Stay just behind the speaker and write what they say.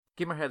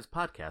Gamerheads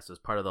podcast is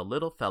part of the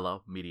Little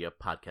Fellow Media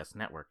Podcast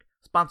Network,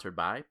 sponsored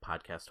by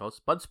podcast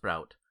host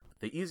Budsprout,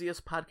 the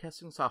easiest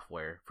podcasting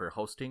software for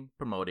hosting,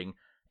 promoting,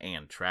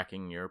 and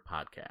tracking your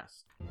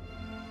podcast.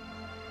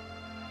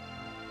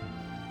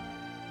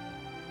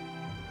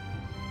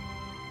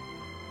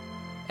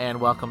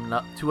 And welcome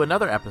to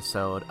another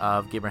episode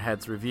of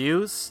Gamerheads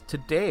Reviews.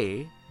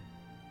 Today,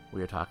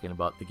 we are talking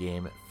about the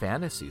game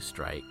Fantasy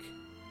Strike,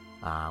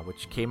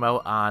 which came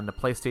out on the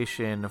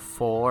PlayStation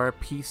 4,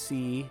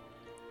 PC,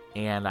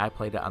 and I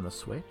played it on the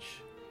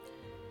Switch.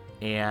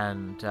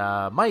 And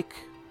Mike,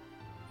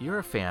 you're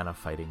a fan of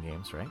fighting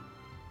games, right?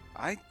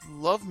 I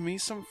love me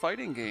some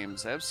fighting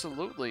games,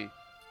 absolutely.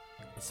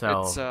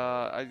 So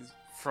it's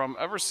from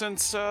ever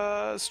since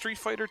Street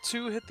Fighter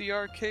 2 hit the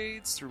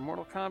arcades, through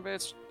Mortal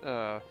Kombat,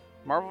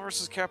 Marvel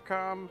vs.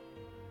 Capcom,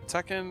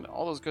 Tekken,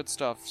 all those good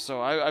stuff.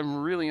 So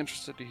I'm really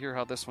interested to hear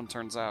how this one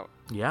turns out.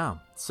 Yeah.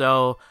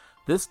 So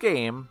this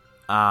game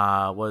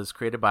was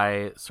created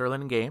by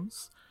Sirlin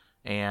Games,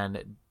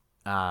 and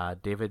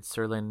David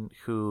Sirlin,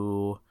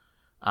 who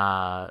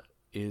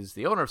is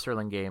the owner of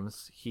Sirlin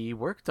Games, he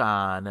worked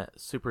on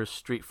Super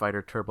Street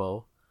Fighter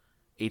Turbo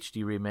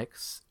HD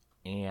Remix,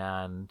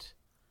 and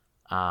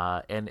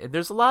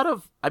there's a lot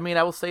of, I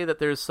will say that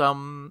there's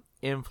some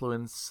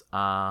influence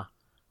of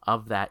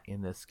that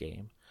in this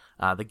game.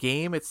 The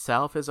game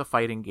itself is a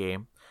fighting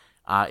game.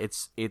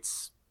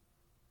 It's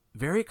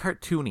very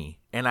cartoony,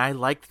 and I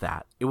liked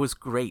that. It was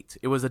great.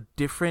 It was a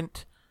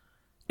different.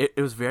 It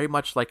was very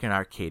much like an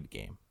arcade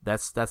game. I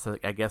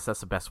guess that's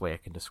the best way I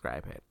can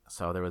describe it.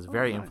 So there was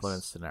very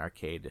influenced in the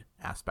arcade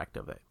aspect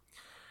of it.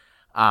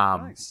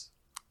 Nice.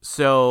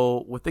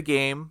 So with the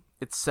game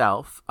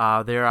itself,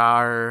 there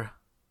are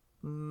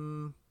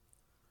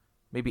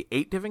maybe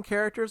 8 different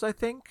characters, I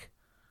think.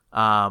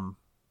 And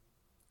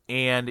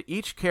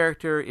each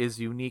character is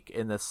unique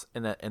in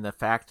the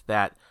fact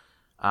that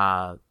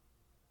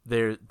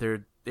they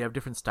have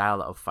different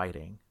style of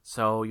fighting.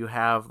 So you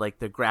have like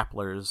the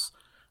grapplers,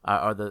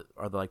 or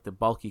the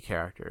bulky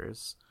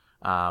characters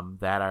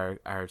that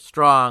are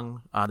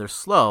strong. They're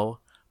slow,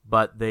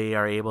 but they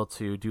are able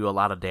to do a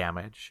lot of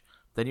damage.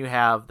 Then you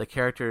have the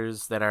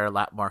characters that are a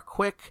lot more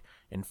quick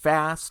and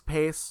fast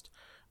paced.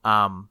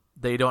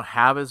 They don't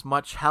have as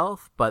much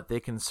health, but they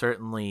can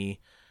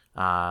certainly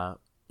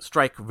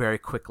strike very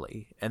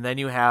quickly. And then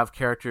you have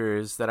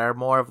characters that are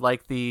more of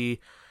like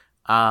the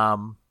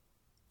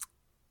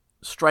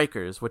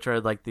strikers, which are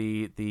like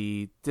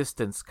the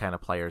distance kind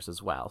of players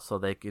as well, so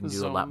they can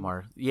do a lot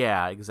more.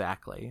 Yeah,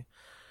 exactly.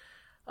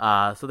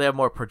 So they have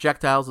more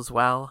projectiles as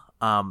well.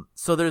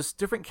 So there's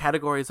different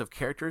categories of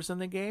characters in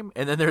the game,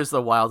 and then there's the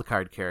wild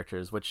card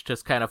characters, which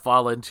just kind of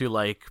fall into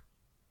like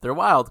their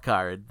wild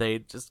card. They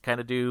just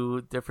kind of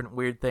do different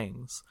weird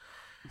things.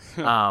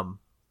 So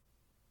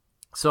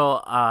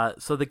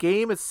the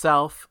game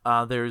itself,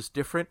 there's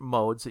different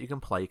modes that you can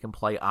play. You can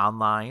play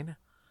online.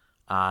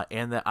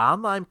 And the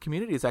online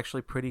community is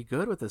actually pretty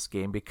good with this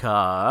game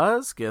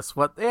because guess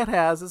what it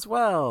has as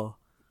well?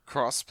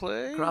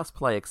 Crossplay?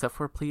 Crossplay, except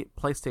for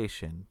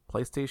PlayStation.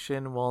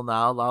 PlayStation will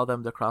now allow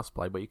them to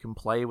crossplay, but you can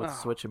play with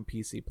Switch and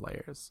PC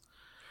players.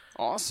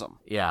 Awesome.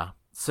 Yeah.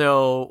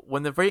 So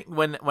when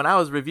I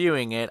was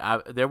reviewing it,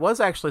 there was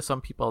actually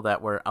some people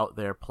that were out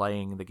there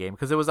playing the game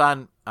because it was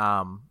on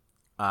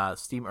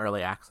Steam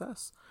Early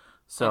Access.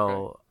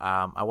 So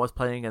I was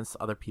playing against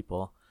other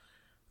people,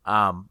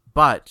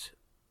 but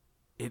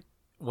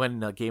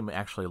when the game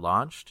actually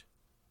launched,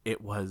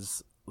 it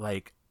was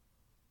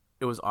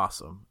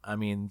awesome.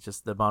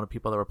 Just the amount of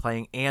people that were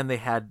playing, and they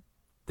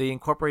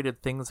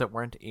incorporated things that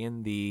weren't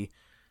in the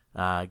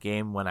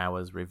game when I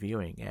was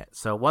reviewing it.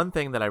 So one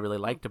thing that I really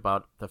liked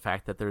about the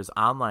fact that there's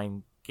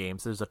online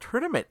games, there's a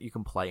tournament you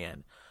can play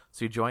in.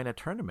 So you join a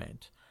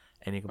tournament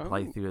and you can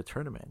play through the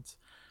tournament.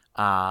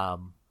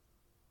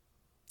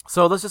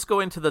 So let's just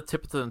go into the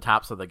tips and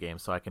tops of the game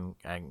so I can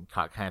kind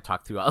of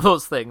talk through all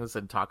those things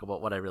and talk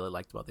about what I really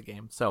liked about the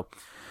game. So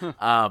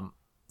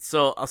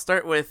so I'll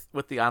start with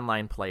the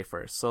online play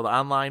first. So the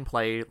online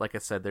play, like I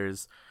said,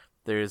 there's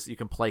you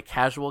can play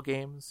casual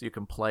games, you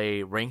can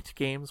play ranked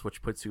games,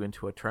 which puts you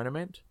into a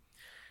tournament.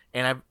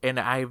 And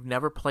I've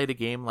never played a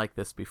game like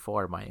this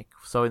before, Mike.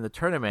 So in the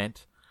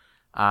tournament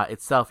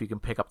itself, you can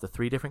pick up the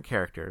 3 different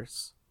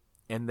characters,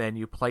 and then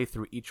you play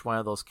through each one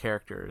of those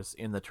characters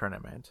in the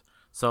tournament.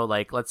 So,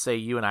 like, let's say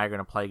you and I are going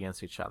to play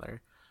against each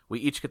other. We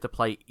each get to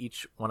play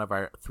each one of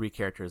our 3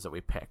 characters that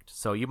we picked.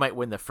 So you might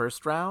win the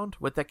first round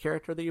with that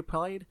character that you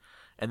played,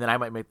 and then I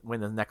might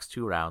win the next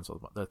 2 rounds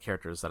with the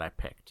characters that I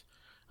picked.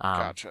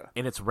 Gotcha.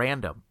 And it's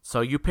random.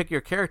 So you pick your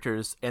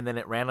characters, and then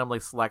it randomly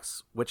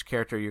selects which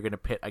character you're going to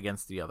pit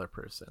against the other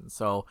person.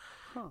 So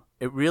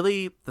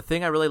the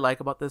thing I really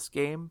like about this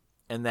game,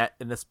 and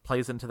this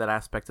plays into that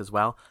aspect as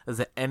well, is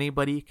that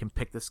anybody can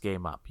pick this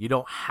game up. You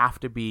don't have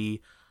to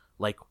be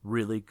like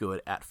really good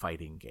at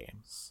fighting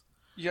games.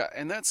 Yeah,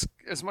 and that's,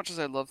 as much as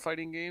I love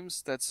fighting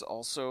games, that's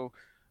also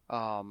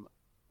one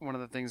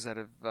of the things that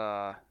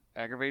have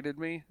aggravated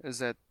me, is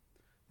that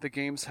the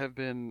games have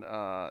been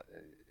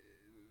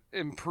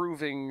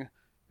improving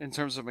in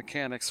terms of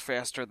mechanics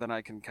faster than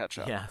I can catch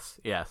up.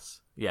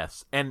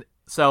 Yes. And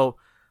so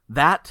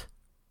that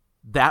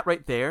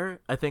right there,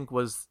 I think,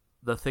 was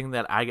the thing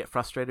that I get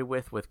frustrated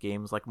with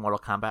games like Mortal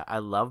Kombat. I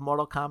love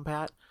Mortal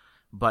Kombat,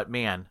 but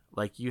man,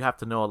 like, you have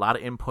to know a lot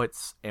of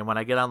inputs, and when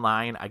I get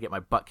online, I get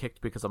my butt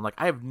kicked because I'm like,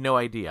 I have no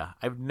idea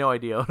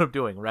what I'm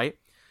doing, right?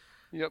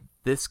 Yep.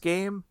 This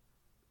game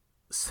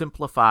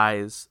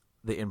simplifies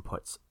the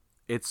inputs.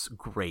 It's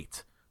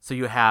great. So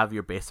you have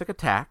your basic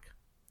attack,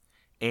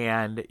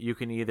 and you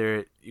can hit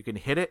it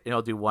and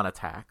it'll do one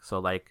attack. So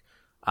like,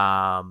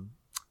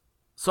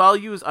 so I'll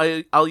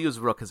use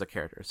Rook as a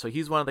character. So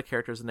he's one of the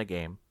characters in the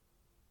game.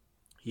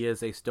 He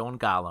is a stone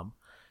golem.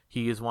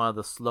 He is one of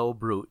the slow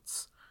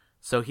brutes.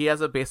 So he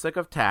has a basic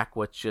attack,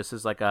 which just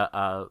is like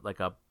a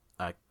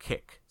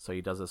kick. So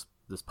he does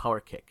this power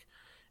kick,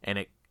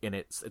 and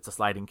it's a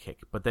sliding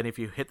kick. But then if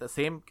you hit the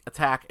same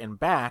attack and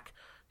back,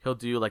 he'll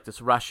do like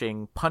this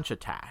rushing punch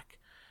attack.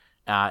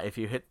 If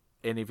you hit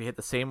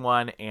the same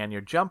one and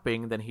you're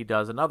jumping, then he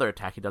does another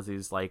attack. He does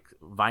these like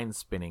vine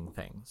spinning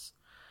things.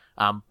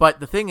 But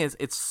the thing is,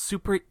 it's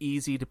super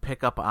easy to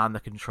pick up on the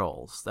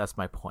controls. That's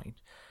my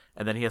point.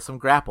 And then he has some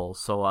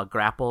grapples. So a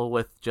grapple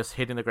with just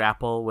hitting the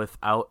grapple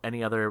without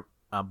any other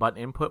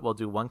button input will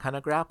do one kind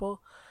of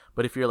grapple.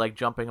 But if you're like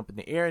jumping up in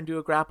the air and do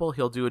a grapple,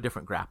 he'll do a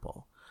different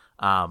grapple.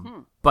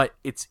 But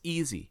it's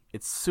easy.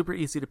 It's super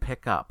easy to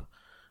pick up.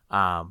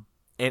 And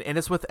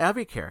it's with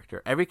every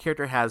character. Every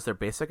character has their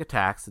basic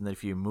attacks, and then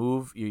if you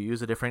move, you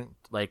use a different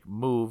like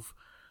move,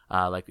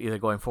 like either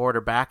going forward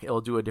or back,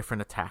 it'll do a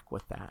different attack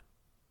with that.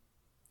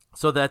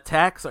 So the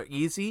attacks are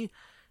easy.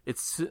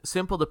 It's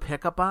simple to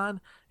pick up on.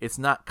 It's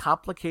not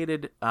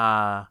complicated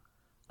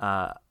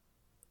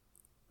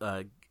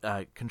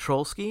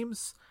control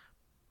schemes,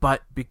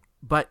 but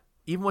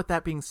even with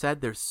that being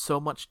said, there's so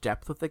much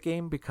depth with the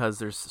game because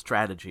there's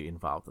strategy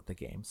involved with the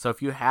game. So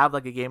if you have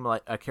like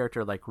a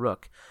character like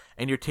Rook,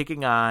 and you're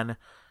taking on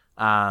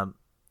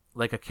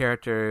like a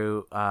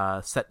character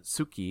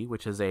Setsuki,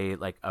 which is a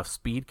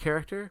speed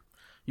character,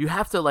 you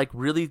have to like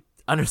really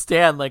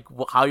understand like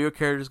how your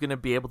character is going to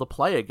be able to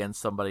play against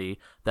somebody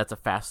that's a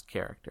fast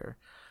character,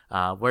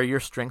 where your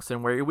strengths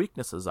and where your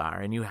weaknesses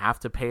are, and you have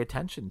to pay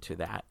attention to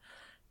that.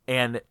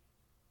 And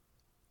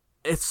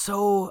it's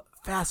so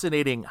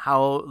fascinating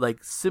how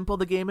like simple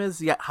the game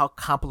is, yet how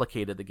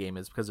complicated the game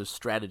is, because there's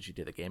strategy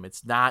to the game.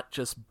 It's not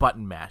just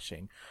button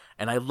mashing,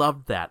 and I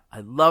love that.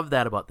 I love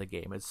that about the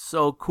game. It's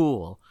so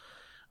cool.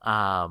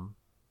 Yeah,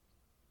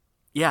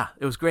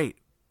 it was great.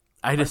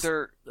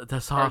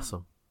 That's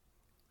awesome.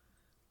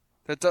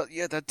 That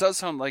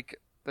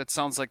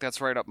sounds like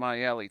that's right up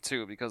my alley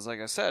too, because like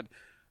I said,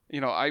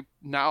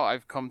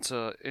 I've come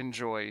to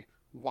enjoy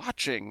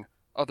watching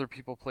other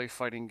people play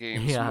fighting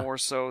games more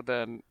so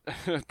than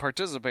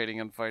participating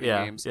in fighting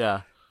games.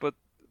 Yeah. But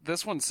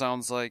this one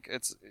sounds like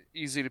it's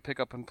easy to pick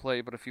up and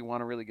play, but if you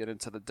want to really get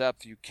into the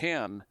depth, you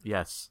can.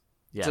 Yes.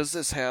 Does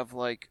this have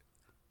like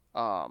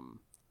long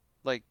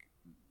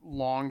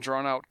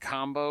drawn out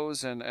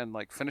combos and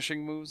like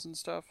finishing moves and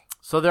stuff?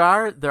 So there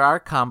are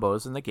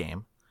combos in the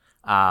game.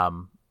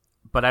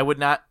 But I would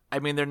not,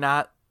 they're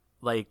not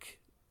like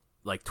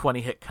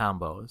 20 hit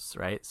combos,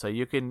 right? So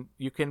you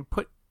can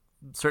put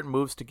certain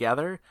moves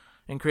together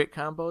and create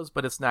combos,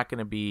 but it's not going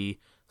to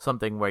be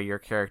something where you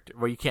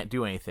can't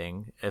do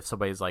anything if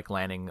somebody's like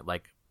landing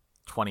like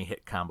 20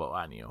 hit combo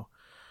on you.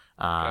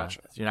 Gotcha.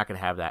 So you're not going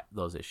to have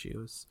those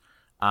issues.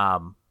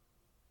 And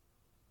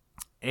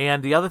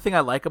the other thing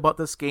I like about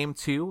this game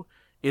too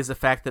is the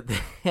fact that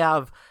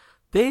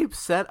they've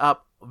set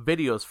up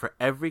videos for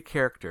every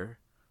character.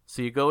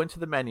 So you go into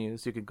the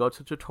menus, you can go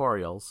to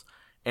tutorials,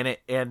 and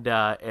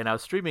I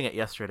was streaming it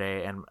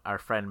yesterday, and our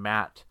friend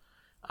Matt,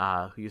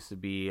 who used to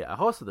be a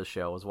host of the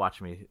show, was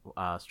watching me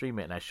stream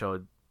it, and I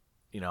showed,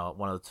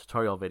 one of the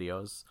tutorial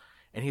videos,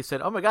 and he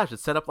said, "Oh my gosh,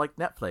 it's set up like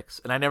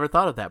Netflix," and I never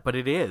thought of that, but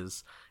it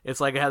is.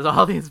 It's like it has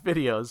all these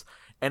videos,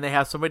 and they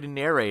have somebody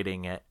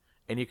narrating it,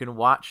 and you can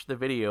watch the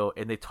video,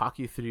 and they talk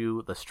you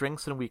through the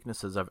strengths and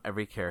weaknesses of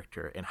every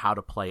character and how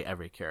to play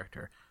every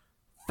character.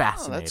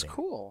 Fascinating. Oh, that's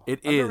cool.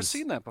 I've never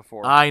seen that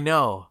before. I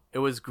know. It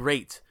was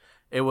great.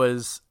 It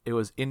was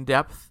in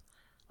depth,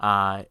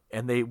 and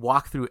they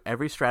walk through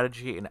every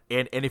strategy, and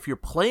if you're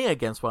playing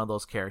against one of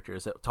those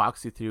characters, it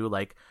talks you through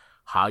like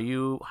how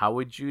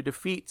would you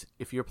defeat,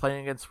 if you're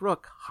playing against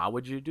Rook, how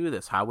would you do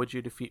this? How would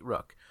you defeat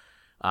Rook?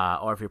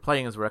 Or if you're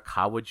playing as Rook,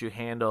 how would you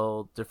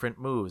handle different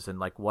moves, and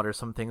like what are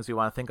some things you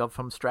want to think of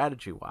from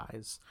strategy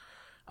wise?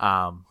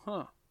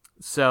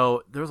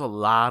 So there's a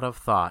lot of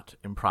thought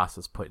and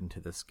process put into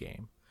this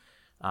game.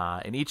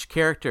 And each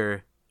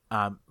character,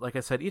 like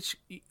I said,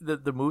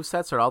 the move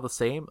sets are all the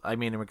same.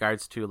 In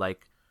regards to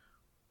like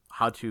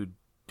how to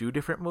do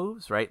different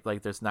moves, right?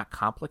 Like there's not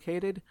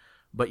complicated,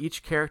 but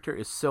each character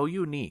is so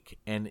unique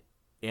and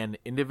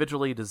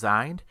individually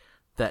designed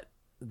that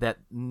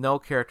no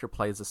character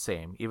plays the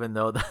same. Even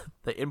though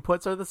the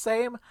inputs are the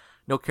same,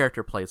 no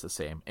character plays the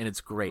same, and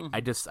it's great. Mm-hmm.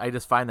 I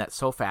just find that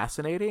so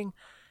fascinating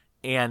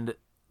and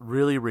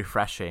really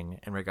refreshing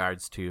in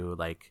regards to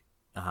like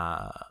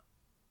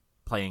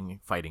playing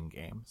fighting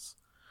games.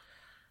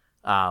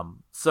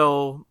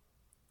 So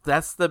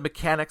that's the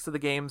mechanics of the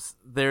games.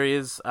 There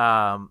is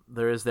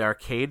the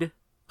arcade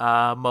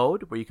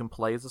mode where you can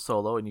play as a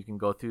solo, and you can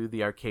go through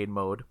the arcade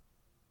mode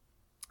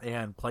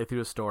and play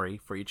through a story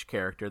for each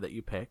character that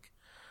you pick.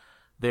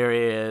 There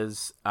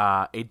is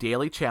a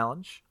daily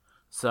challenge,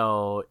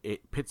 so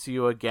it pits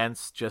you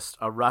against just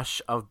a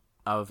rush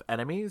of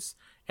enemies,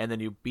 and then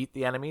you beat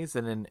the enemies,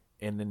 and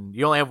then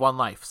you only have one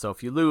life. So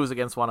if you lose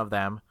against one of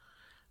them,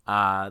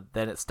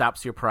 then it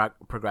stops your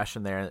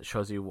progression there, and it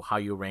shows you how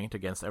you ranked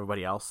against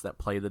everybody else that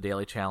played the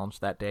daily challenge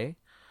that day.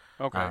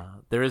 Okay.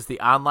 There is the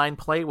online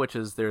play,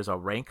 there's a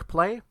rank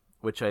play,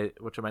 which I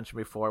mentioned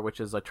before, which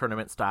is a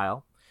tournament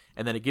style,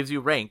 and then it gives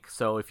you rank.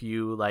 So if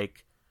you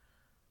like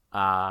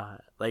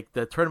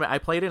the tournament I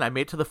played in, I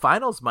made it to the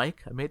finals,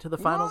 Mike. I made it to the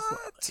finals.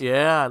 What?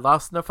 Yeah, I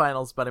lost in the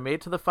finals, but I made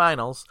it to the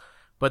finals.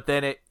 But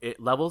then it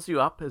levels you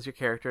up as your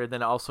character, and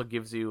then it also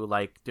gives you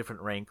like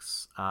different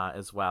ranks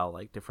as well,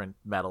 like different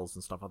medals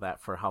and stuff like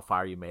that for how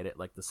far you made it,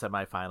 like the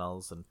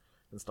semifinals and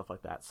stuff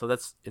like that. So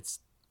it's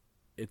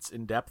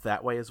in depth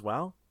that way as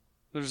well.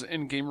 There's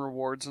in-game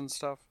rewards and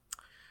stuff.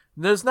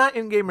 There's not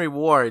in-game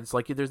rewards,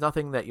 like there's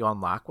nothing that you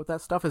unlock with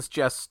that stuff. It's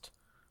just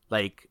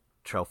like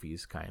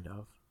trophies, kind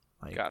of.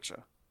 Like,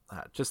 gotcha.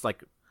 Just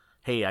like,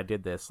 hey, I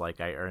did this,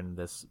 like I earned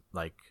this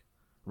like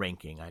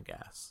ranking, I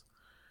guess.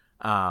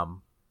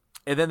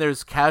 And then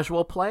there's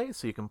casual play,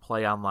 so you can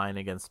play online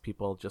against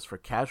people just for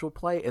casual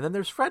play. And then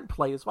there's friend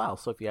play as well.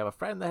 So if you have a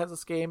friend that has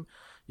this game,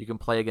 you can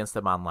play against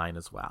them online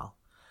as well.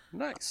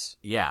 Nice.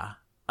 Yeah.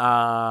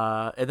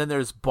 And then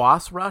there's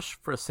Boss Rush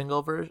for a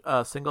single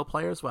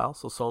player as well.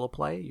 So solo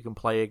play, you can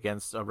play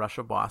against a rush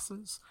of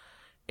bosses.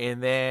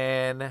 And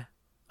then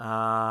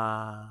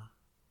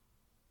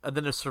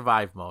there's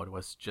Survive mode,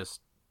 was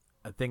just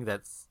a thing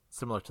that's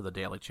similar to the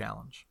daily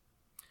challenge.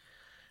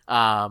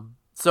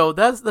 So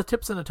that's the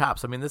tips and the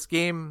tops. I mean, this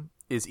game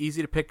is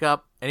easy to pick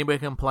up. Anybody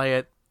can play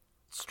it.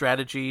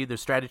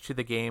 There's strategy to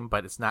the game,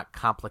 but it's not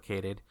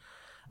complicated.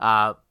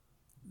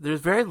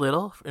 There's very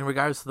little in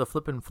regards to the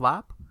flip and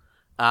flop.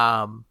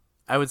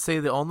 I would say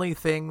the only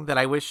thing that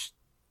I wish...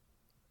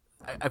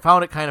 I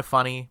found it kind of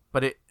funny,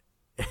 but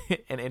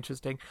and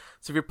interesting.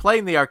 So if you're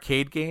playing the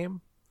arcade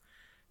game,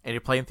 and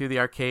you're playing through the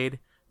arcade,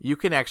 you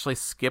can actually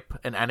skip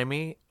an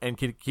enemy and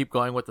can keep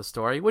going with the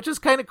story, which is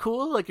kind of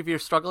cool. Like if you're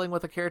struggling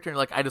with a character and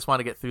you're like, I just want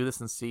to get through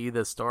this and see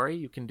the story,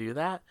 you can do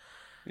that.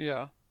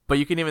 Yeah. But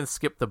you can even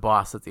skip the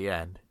boss at the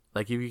end.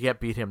 Like if you can't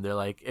beat him, they're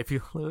like, if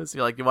you lose,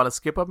 you're like, you want to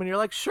skip him? And you're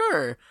like,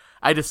 sure.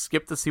 I just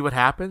skipped to see what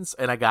happens,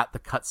 and I got the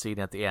cutscene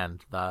at the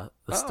end, the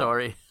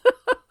story.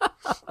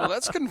 Well,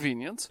 that's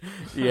convenient.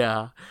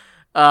 Yeah.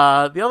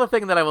 The other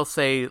thing that I will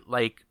say,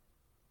 like,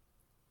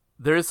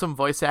 there is some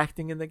voice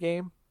acting in the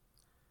game.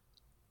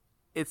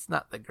 It's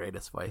not the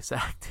greatest voice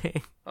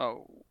acting.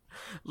 Oh.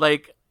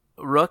 Like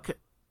Rook,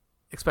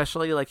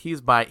 especially, like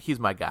he's my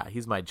guy.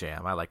 He's my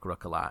jam. I like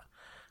Rook a lot.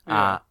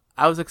 Yeah.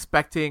 I was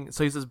expecting,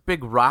 so he's this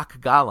big rock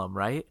golem,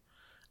 right?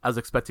 I was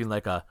expecting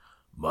like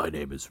my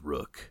name is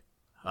Rook,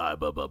 blah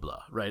blah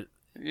blah, right?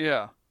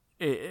 Yeah.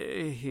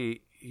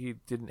 He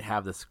didn't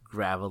have this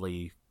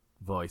gravelly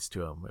voice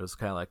to him. It was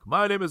kind of like,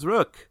 my name is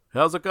Rook.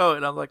 How's it going?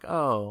 And I'm like,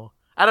 oh,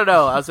 I don't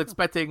know. I was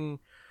expecting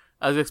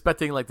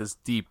like this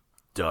deep,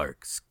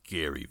 dark,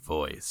 scary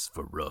voice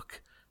for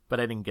Rook, but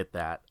I didn't get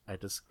that. I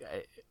didn't.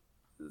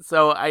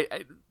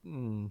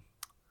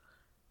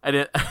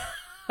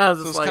 I was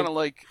just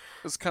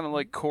it's kind of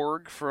like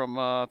Korg from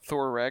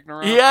Thor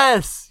Ragnarok.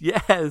 Yes,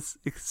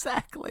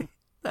 exactly.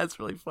 That's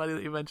really funny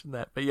that you mentioned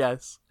that. But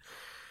yes.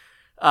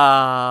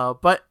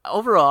 But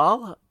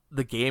overall,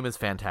 the game is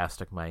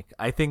fantastic, Mike.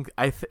 I think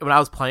when I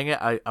was playing it,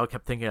 I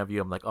kept thinking of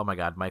you. I'm like, oh my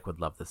god, Mike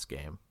would love this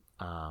game.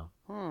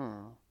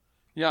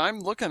 Yeah, I'm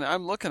looking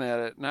at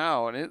it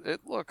now, and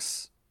it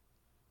looks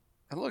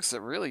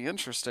really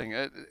interesting.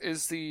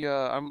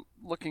 I'm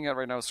looking at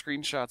right now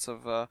screenshots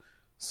of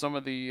some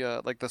of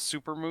the like the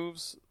super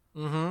moves.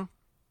 Mm-hmm.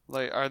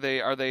 Like, are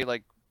they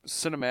like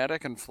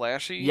cinematic and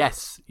flashy?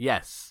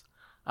 Yes.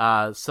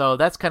 So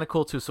that's kind of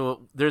cool too.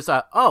 So there's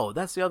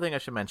that's the other thing I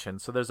should mention.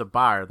 So there's a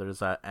bar.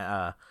 There's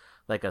a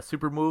like a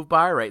super move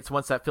bar, right? So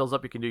once that fills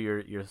up, you can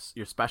do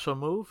your special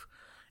move,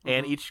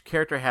 and each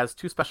character has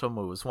two special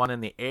moves: one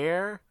in the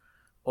air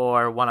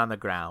or one on the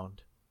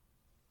ground.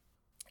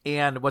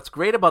 And what's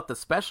great about the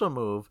special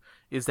move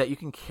is that you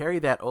can carry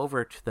that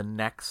over to the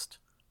next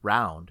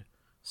round.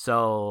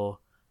 So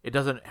you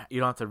don't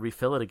have to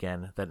refill it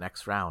again the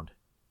next round.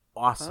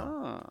 Awesome.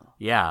 Oh.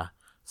 Yeah.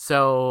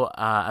 So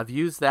I've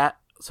used that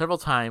several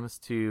times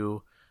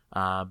to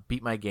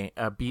beat my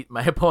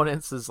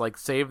opponents, is like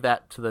save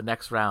that to the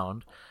next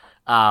round.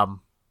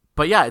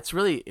 But yeah, it's a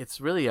really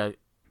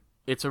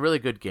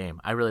good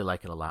game. I really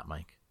like it a lot,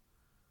 Mike.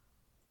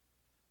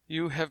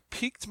 You have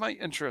piqued my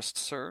interest,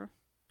 sir.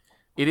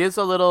 It is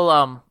a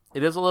little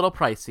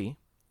pricey.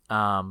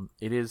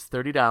 It is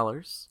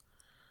 $30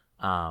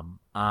 on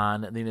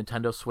the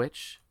Nintendo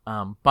Switch.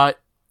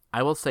 But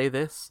I will say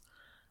this,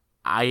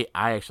 I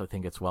actually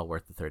think it's well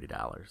worth the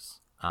 $30.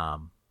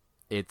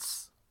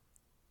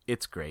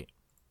 It's great.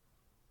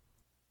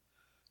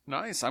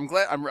 Nice. I'm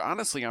glad.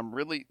 I'm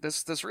really.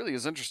 This really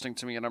is interesting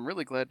to me, and I'm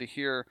really glad to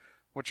hear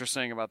what you're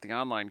saying about the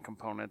online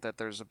component. That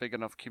there's a big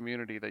enough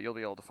community that you'll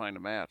be able to find a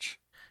match.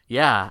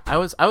 Yeah, I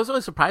was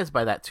really surprised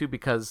by that too,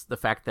 because the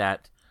fact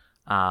that,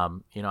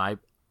 the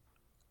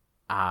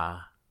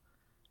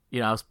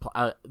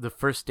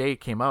first day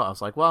it came out, I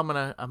was like, well, I'm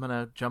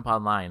gonna jump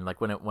online,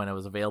 like when it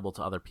was available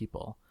to other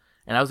people,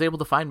 and I was able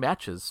to find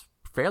matches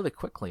fairly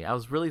quickly. I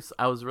was really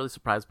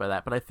surprised by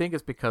that, but I think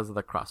it's because of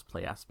the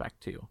cross-play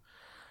aspect too.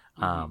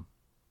 Mm-hmm.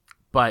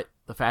 But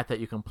the fact that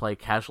you can play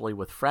casually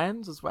with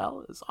friends as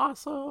well is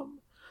awesome.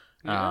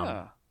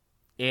 Yeah.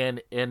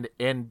 And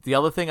the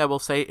other thing I will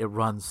say, it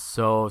runs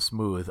so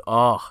smooth.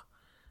 Oh,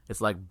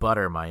 it's like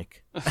butter,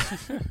 Mike.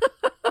 It's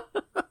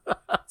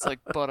like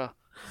butter.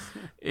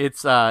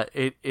 It's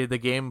the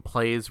game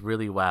plays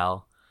really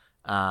well.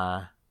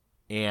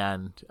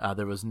 And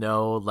there was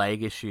no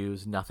lag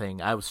issues,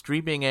 nothing. I was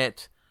streaming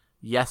it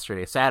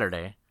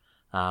Saturday,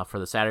 for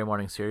the Saturday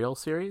Morning Serial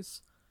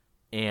series.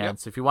 And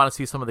so if you want to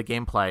see some of the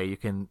gameplay, you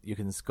can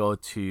go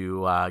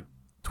to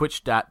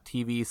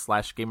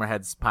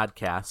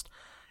twitch.tv/GamerHeadsPodcast,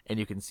 and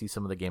you can see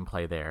some of the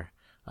gameplay there.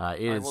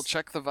 I will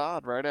check the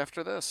VOD right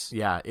after this.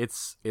 Yeah,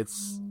 it's.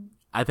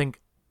 I think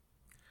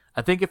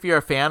if you're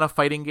a fan of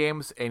fighting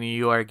games and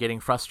you are getting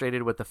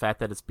frustrated with the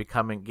fact that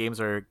games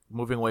are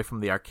moving away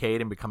from the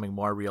arcade and becoming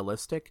more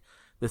realistic,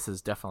 this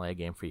is definitely a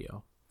game for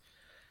you.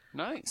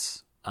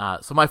 Nice.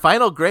 So my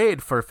final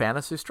grade for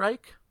Fantasy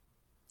Strike,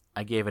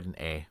 I gave it an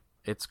A.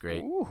 It's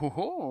great.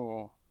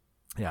 Ooh.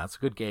 Yeah, it's a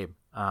good game.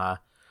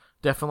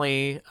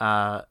 Definitely,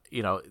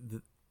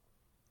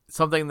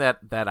 something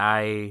that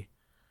I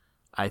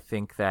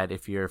think that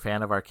if you're a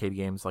fan of arcade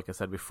games, like I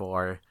said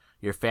before,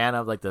 you're a fan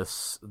of like the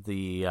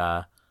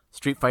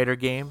Street Fighter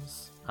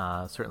games,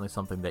 certainly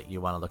something that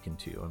you want to look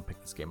into and pick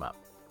this game up.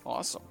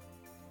 Awesome.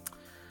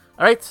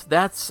 All right,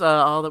 that's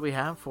all that we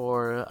have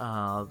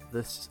for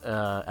this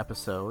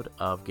episode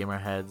of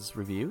Gamerheads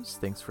Reviews.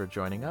 Thanks for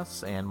joining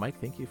us, and Mike,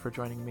 thank you for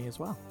joining me as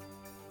well.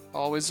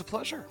 Always a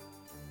pleasure.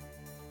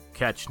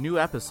 Catch new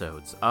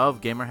episodes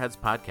of Gamerheads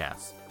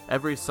Podcast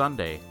every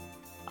Sunday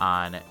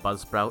on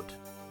Buzzsprout,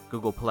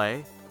 Google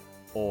Play,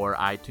 or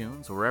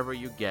iTunes, wherever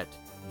you get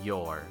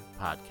your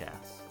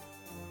podcasts.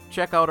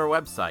 Check out our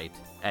website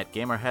at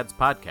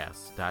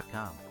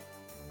GamerheadsPodcast.com.